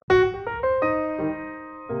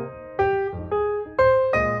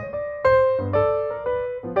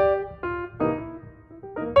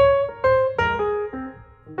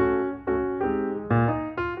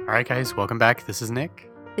right, guys, welcome back. This is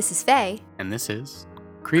Nick, This is Faye. and this is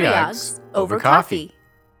Creogs over coffee.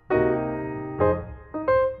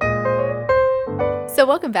 So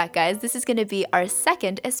welcome back, guys. This is going to be our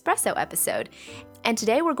second espresso episode. And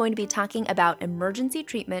today we're going to be talking about emergency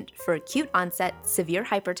treatment for acute onset severe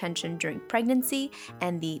hypertension during pregnancy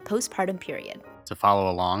and the postpartum period. To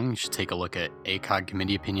follow along, you should take a look at ACOG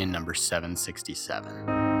Committee Opinion number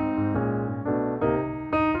 767.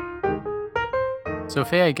 So,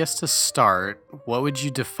 Faye, I guess to start, what would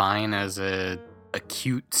you define as a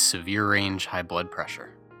acute severe range high blood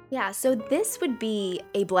pressure? Yeah, so this would be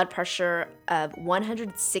a blood pressure of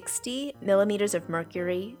 160 millimeters of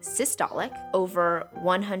mercury systolic over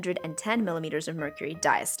 110 millimeters of mercury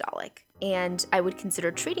diastolic. And I would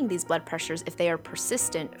consider treating these blood pressures if they are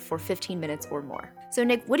persistent for 15 minutes or more. So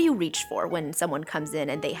Nick, what do you reach for when someone comes in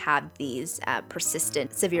and they have these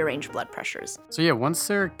persistent severe range blood pressures? So yeah, once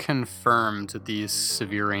they're confirmed with these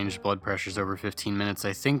severe range blood pressures over 15 minutes,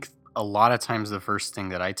 I think a lot of times the first thing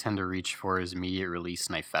that I tend to reach for is immediate release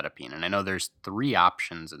nifedipine. And I know there's 3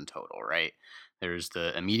 options in total, right? There's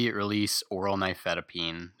the immediate release oral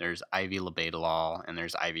nifedipine, there's IV labetalol, and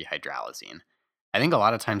there's IV hydralazine. I think a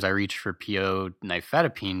lot of times I reach for PO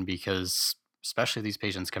nifedipine because especially these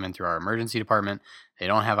patients come in through our emergency department, they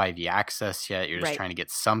don't have IV access yet. You're just Right. trying to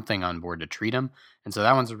get something on board to treat them. And so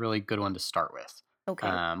that one's a really good one to start with. Okay.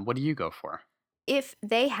 What do you go for? If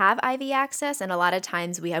they have IV access, and a lot of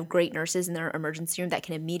times we have great nurses in their emergency room that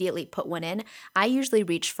can immediately put one in, I usually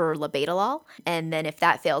reach for labetalol, and then if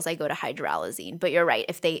that fails, I go to hydralazine. But you're right,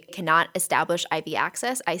 if they cannot establish IV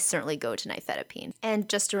access, I certainly go to nifedipine. And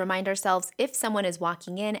just to remind ourselves, if someone is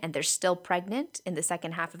walking in and they're still pregnant in the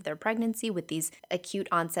second half of their pregnancy with these acute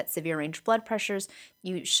onset severe range blood pressures,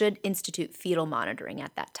 you should institute fetal monitoring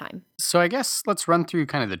at that time. So I guess let's run through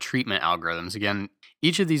kind of the treatment algorithms. Again,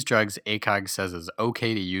 each of these drugs ACOG says is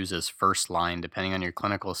okay to use as first line depending on your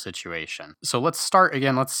clinical situation. So let's start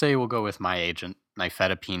again. Let's say we'll go with my agent,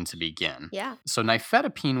 nifedipine, to begin. Yeah. So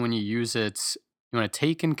nifedipine, when you use it, you want to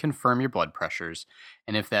take and confirm your blood pressures.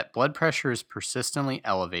 And if that blood pressure is persistently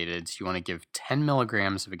elevated, you want to give 10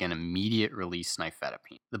 milligrams of, again, immediate release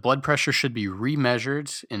nifedipine. The blood pressure should be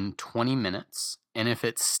remeasured in 20 minutes. And if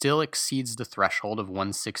it still exceeds the threshold of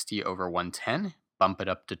 160 over 110, bump it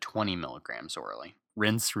up to 20 milligrams orally.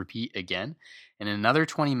 Rinse, repeat again. And in another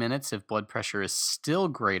 20 minutes, if blood pressure is still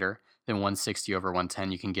greater than 160 over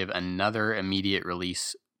 110, you can give another immediate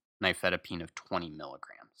release nifedipine of 20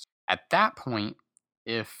 milligrams. At that point,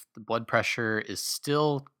 if the blood pressure is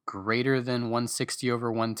still greater than 160 over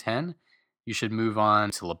 110, you should move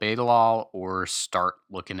on to labetalol or start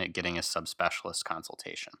looking at getting a subspecialist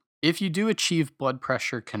consultation. If you do achieve blood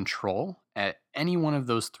pressure control at any one of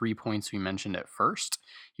those 3 points we mentioned at first,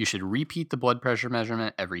 you should repeat the blood pressure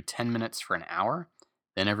measurement every 10 minutes for an hour,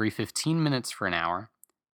 then every 15 minutes for an hour,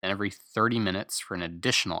 then every 30 minutes for an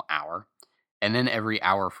additional hour, and then every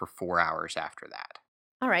hour for 4 hours after that.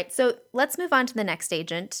 All right, so let's move on to the next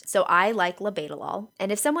agent. So I like labetalol.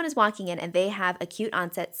 And if someone is walking in and they have acute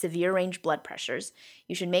onset severe range blood pressures,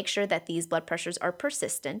 you should make sure that these blood pressures are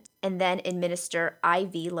persistent and then administer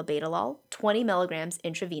IV labetalol, 20 milligrams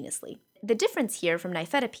intravenously. The difference here from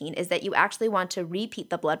nifedipine is that you actually want to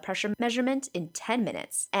repeat the blood pressure measurement in 10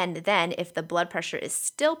 minutes. And then if the blood pressure is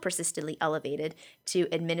still persistently elevated, to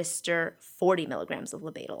administer 40 milligrams of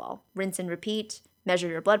labetalol. Rinse and repeat. Measure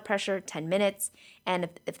your blood pressure 10 minutes, and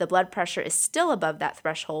if the blood pressure is still above that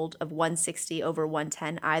threshold of 160 over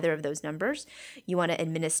 110, either of those numbers, you want to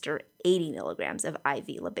administer 80 milligrams of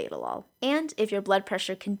IV labetalol. And if your blood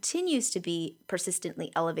pressure continues to be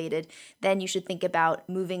persistently elevated, then you should think about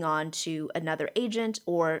moving on to another agent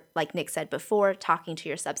or, like Nick said before, talking to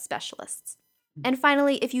your subspecialists. And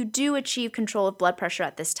finally, if you do achieve control of blood pressure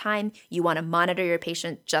at this time, you want to monitor your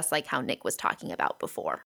patient just like how Nick was talking about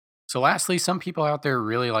before. So lastly, some people out there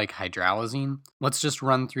really like hydralazine. Let's just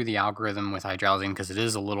run through the algorithm with hydralazine because it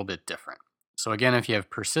is a little bit different. So again, if you have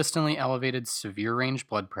persistently elevated severe range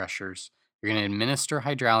blood pressures, you're going to administer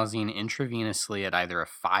hydralazine intravenously at either a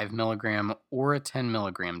 5 milligram or a 10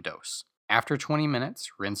 milligram dose. After 20 minutes,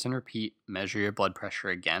 rinse and repeat, measure your blood pressure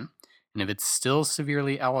again. And if it's still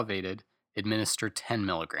severely elevated, administer 10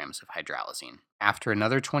 milligrams of hydralazine. After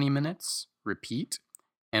another 20 minutes, repeat.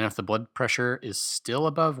 And if the blood pressure is still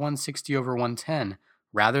above 160 over 110,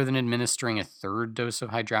 rather than administering a third dose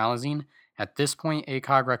of hydralazine, at this point,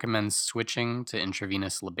 ACOG recommends switching to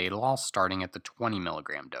intravenous labetalol starting at the 20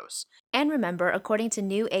 milligram dose. And remember, according to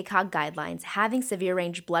new ACOG guidelines, having severe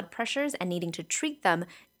range blood pressures and needing to treat them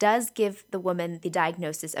does give the woman the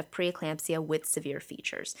diagnosis of preeclampsia with severe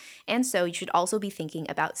features. And so you should also be thinking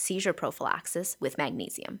about seizure prophylaxis with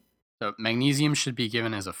magnesium. So magnesium should be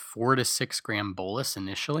given as a 4 to 6 gram bolus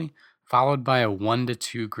initially, followed by a 1 to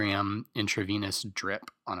 2 gram intravenous drip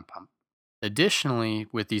on a pump. Additionally,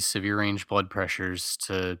 with these severe range blood pressures,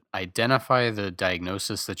 to identify the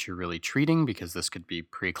diagnosis that you're really treating, because this could be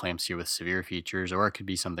preeclampsia with severe features, or it could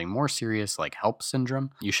be something more serious like HELP syndrome,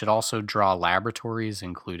 you should also draw laboratories,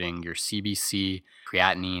 including your CBC,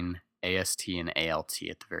 creatinine, AST, and ALT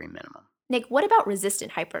at the very minimum. Nick, what about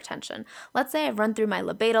resistant hypertension? Let's say I've run through my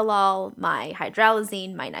labetalol, my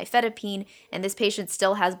hydralazine, my nifedipine, and this patient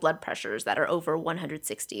still has blood pressures that are over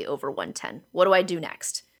 160, over 110. What do I do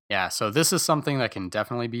next? Yeah, so this is something that can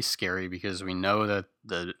definitely be scary because we know that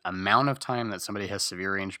the amount of time that somebody has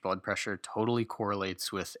severe range blood pressure totally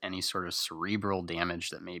correlates with any sort of cerebral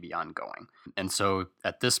damage that may be ongoing. And so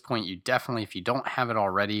at this point, you definitely, if you don't have it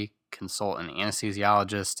already, consult an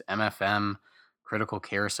anesthesiologist, MFM, critical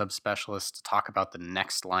care subspecialist to talk about the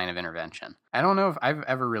next line of intervention. I don't know if I've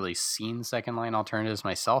ever really seen second line alternatives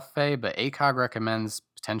myself, Faye, but ACOG recommends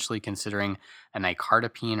potentially considering a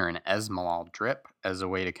nicardipine or an esmolol drip as a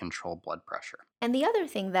way to control blood pressure. And the other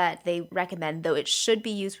thing that they recommend, though it should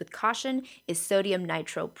be used with caution, is sodium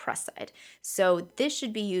nitroprusside. So this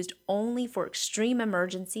should be used only for extreme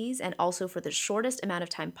emergencies and also for the shortest amount of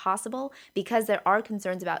time possible because there are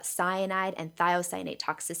concerns about cyanide and thiocyanate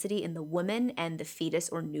toxicity in the woman and the fetus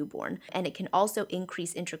or newborn. And it can also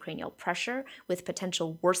increase intracranial pressure with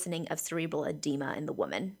potential worsening of cerebral edema in the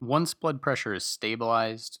woman. Once blood pressure is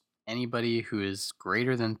stabilized, anybody who is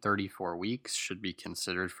greater than 34 weeks should be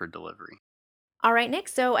considered for delivery. All right, Nick.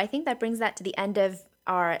 So I think that brings that to the end of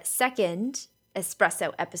our second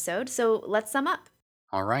espresso episode. So let's sum up.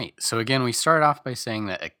 All right. So again, we started off by saying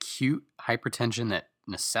that acute hypertension that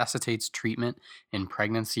necessitates treatment in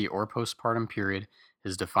pregnancy or postpartum period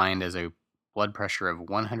is defined as a blood pressure of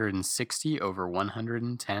 160 over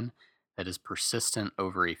 110 that is persistent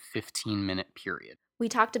over a 15-minute period. We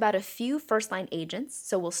talked about a few first-line agents,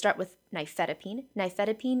 so we'll start with nifedipine.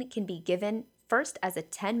 Nifedipine can be given first as a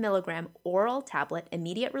 10 milligram oral tablet,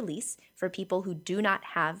 immediate release, for people who do not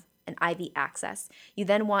have an IV access. You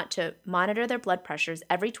then want to monitor their blood pressures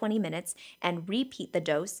every 20 minutes and repeat the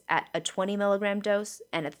dose at a 20 milligram dose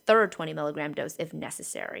and a third 20 milligram dose if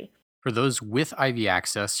necessary. For those with IV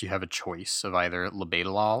access, you have a choice of either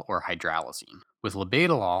labetalol or hydralazine. With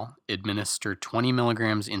labetalol, administer 20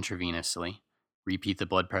 milligrams intravenously, repeat the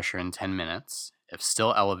blood pressure in 10 minutes. If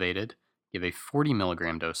still elevated, give a 40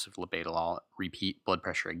 milligram dose of labetalol, repeat blood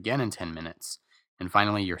pressure again in 10 minutes. And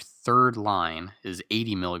finally, your third line is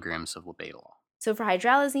 80 milligrams of labetalol. So for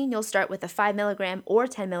hydralazine, you'll start with a 5 milligram or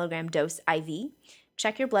 10 milligram dose IV.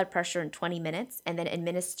 Check your blood pressure in 20 minutes and then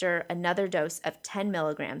administer another dose of 10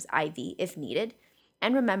 milligrams IV if needed.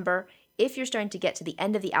 And remember, if you're starting to get to the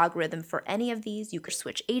end of the algorithm for any of these, you could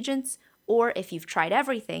switch agents, or if you've tried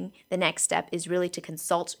everything, the next step is really to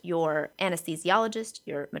consult your anesthesiologist,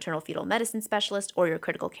 your maternal fetal medicine specialist, or your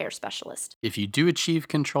critical care specialist. If you do achieve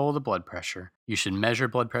control of the blood pressure, you should measure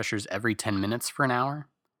blood pressures every 10 minutes for an hour,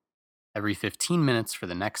 every 15 minutes for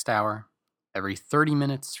the next hour, every 30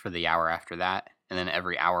 minutes for the hour after that, and then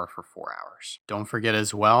every hour for 4 hours. Don't forget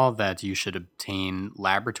as well that you should obtain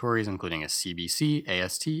laboratories including a CBC,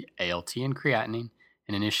 AST, ALT, and creatinine,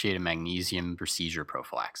 and initiate a magnesium procedure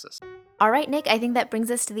prophylaxis. All right, Nick, I think that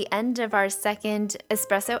brings us to the end of our second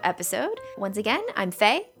espresso episode. Once again, I'm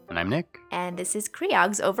Faye. And I'm Nick. And this is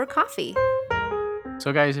Creogs Over Coffee.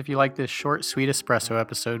 So guys, if you like this short, sweet espresso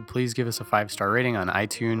episode, please give us a 5-star rating on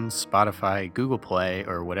iTunes, Spotify, Google Play,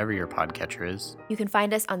 or whatever your podcatcher is. You can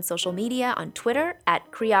find us on social media on Twitter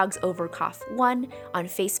at CreogsOverCoff1, on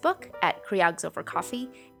Facebook at CreogsOverCoffee,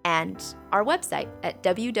 and our website at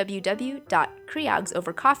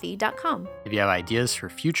www.creogsovercoffee.com. If you have ideas for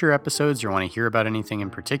future episodes or want to hear about anything in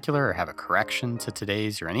particular or have a correction to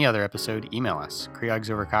today's or any other episode, email us,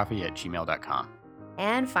 creogsovercoffee@gmail.com.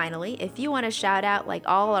 And finally, if you want to shout out like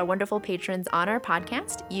all our wonderful patrons on our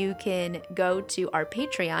podcast, you can go to our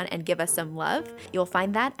Patreon and give us some love. You'll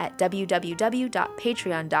find that at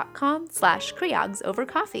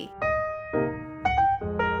www.patreon.com/creogsovercoffee.